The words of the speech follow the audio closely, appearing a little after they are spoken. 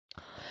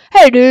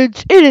Hey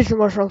dudes, it is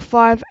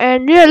Demolisha915,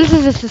 and yeah, this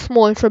is just a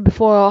small intro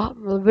before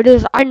the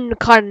videos. I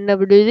kind of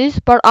never do this,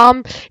 but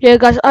yeah,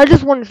 guys, I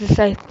just wanted to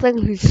say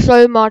thank you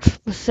so much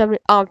for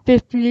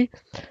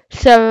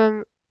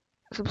 57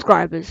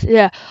 subscribers.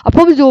 Yeah, I'll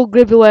probably do a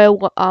giveaway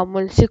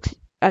when 60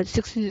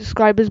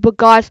 subscribers, but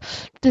guys,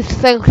 just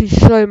thank you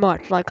so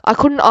much. Like, I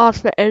couldn't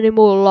ask for any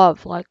more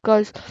love. Like,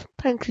 guys,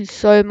 thank you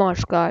so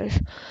much,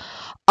 guys.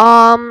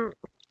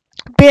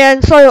 But yeah,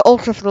 and sorry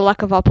also for the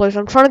lack of uploads.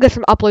 I'm trying to get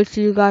some uploads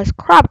to you guys.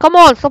 Crap, come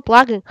on, stop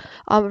lagging.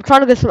 I'm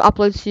trying to get some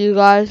uploads to you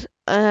guys,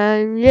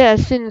 and yeah,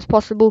 as soon as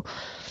possible.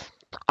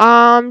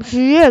 So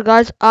yeah,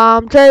 guys.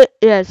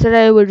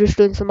 Today we're just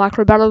doing some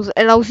micro battles,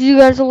 and I'll see you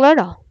guys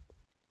later.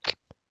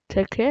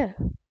 Take care.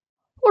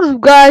 What is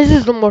up, guys? This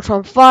is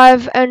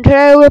Demolisha915, and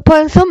today we're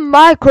playing some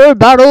micro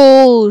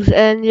battles,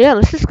 and yeah,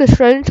 let's just get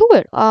straight into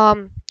it.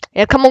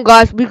 Yeah, come on,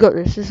 guys, we got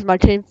this. This is my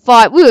team.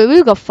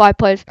 We got 5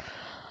 players.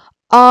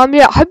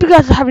 Yeah, I hope you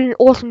guys are having an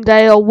awesome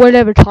day or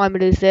whatever time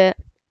it is there.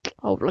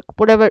 Oh, like,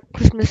 whatever,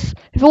 Christmas.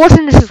 If you're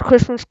watching this as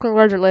Christmas,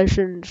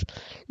 congratulations.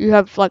 You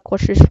have, like,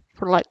 watched this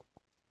for, oh,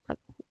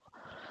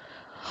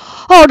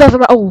 it doesn't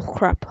matter. Oh,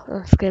 crap.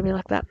 That scared me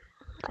like that.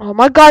 Oh, all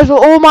my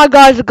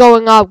guys are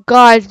going up.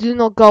 Guys, do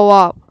not go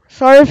up.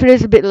 Sorry if it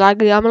is a bit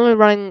laggy. I'm only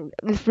running,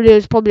 this video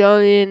is probably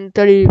only in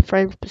 30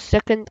 frames per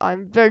second.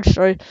 I'm very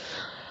sorry.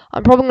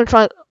 I'm probably going to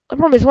try, I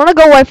promise, when I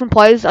go away from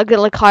players, I get,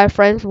 like, higher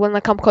frames. When I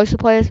come close to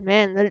players,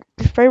 man,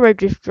 the frame rate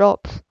just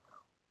drops.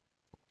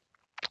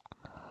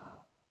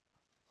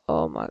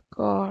 Oh my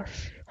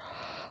gosh.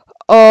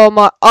 Oh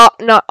my,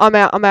 no, I'm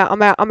out. I'm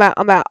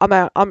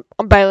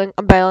bailing.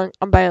 Oh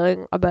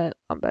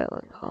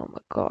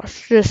my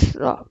gosh.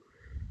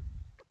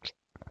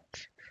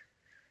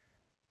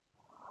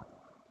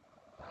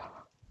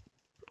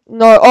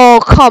 No, oh,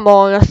 come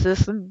on. That's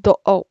just,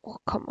 oh,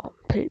 come on,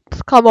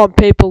 peeps. Come on,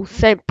 people.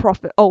 Same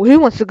Prophet. Oh, who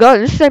wants to go?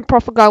 This same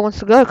Prophet guy wants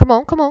to go. Come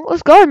on.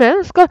 Let's go, man.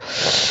 Let's go.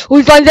 Oh,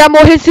 he's laying down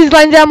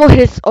more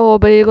hits. Oh,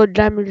 but he got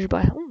damaged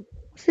by,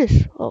 what's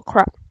this? Oh,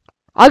 crap.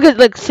 I get,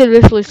 like,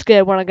 seriously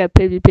scared when I get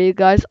PvP,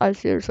 guys. I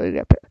seriously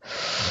get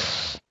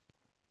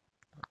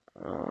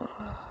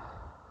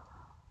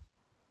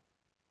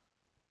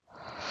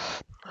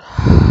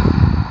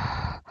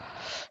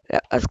yeah,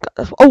 that's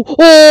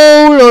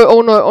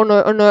oh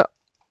no.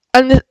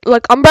 And this,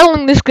 like, I'm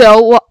battling this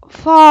girl, what,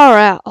 far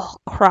out. Oh,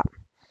 crap.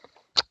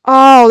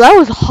 Oh, that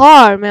was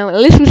hard, man.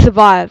 At least we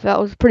survived. That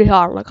was pretty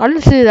hard. Like, I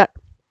didn't see that,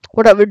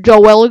 whatever,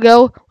 Joelle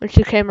ago when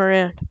she came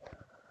around.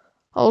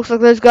 Oh, looks like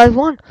those guys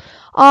won.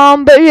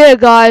 But yeah,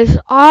 guys,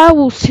 I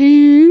will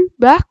see you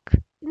back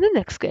in the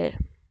next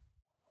game.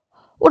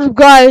 What up,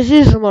 guys?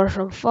 This is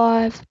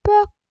Demolisha915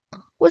 back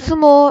with some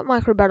more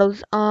micro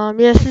battles.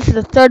 Yes, this is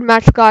the third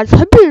match, guys.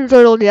 Hope you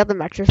enjoyed all the other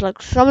matches.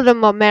 Like, some of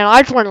them are, man,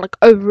 I just want to, like,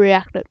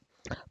 overreact it.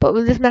 But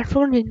with this match,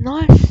 we're gonna be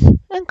nice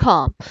and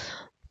calm.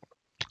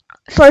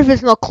 Sorry if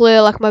it's not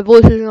clear, like, my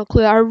voice is not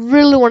clear. I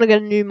really want to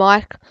get a new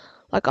mic.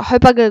 Like, I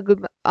hope I get a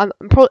good. I'm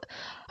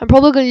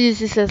probably gonna use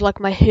this as, like,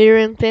 my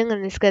hearing thing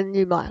and just get a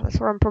new mic. That's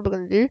what I'm probably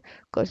gonna do.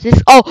 Cause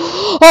this.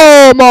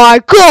 Oh my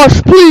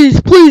gosh! Please,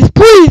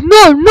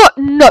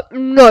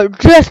 no,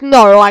 just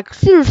no. Like,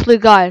 seriously,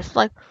 guys.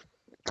 Like,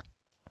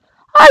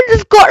 I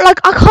just got, like,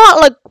 I can't,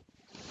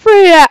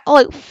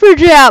 like,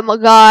 fridge out, my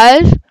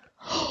guys.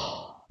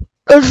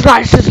 Those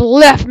guys just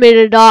left me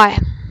to die.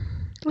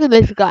 Look at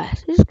these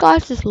guys. These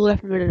guys just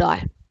left me to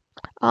die.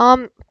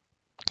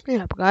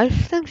 Yeah, guys,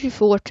 thank you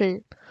for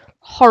watching a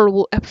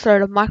horrible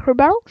episode of Micro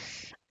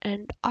Battles,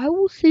 and I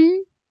will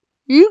see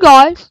you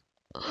guys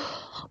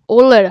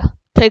all later.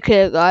 Take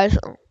care, guys.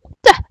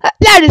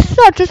 That is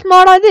such a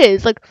smart idea.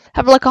 It's like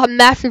have like a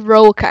massive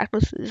row of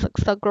cactus. It's like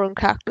start growing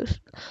cactus.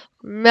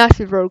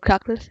 Massive row of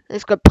cactus.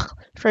 It's go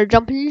try to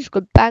jump in, just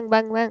go bang.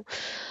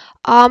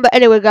 But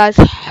anyway, guys,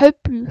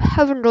 hope you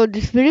have enjoyed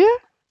this video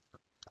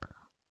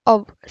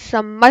of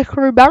some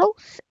micro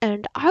battles,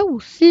 and I will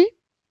see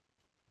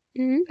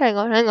you. Hang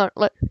on.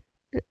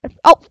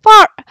 Oh,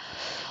 far!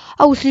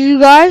 I will see you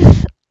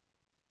guys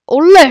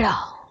all later.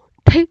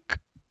 Take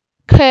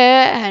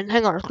care, and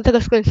hang on, let's go take a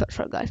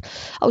screenshot, guys.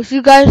 I will see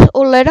you guys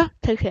all later.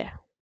 Take care.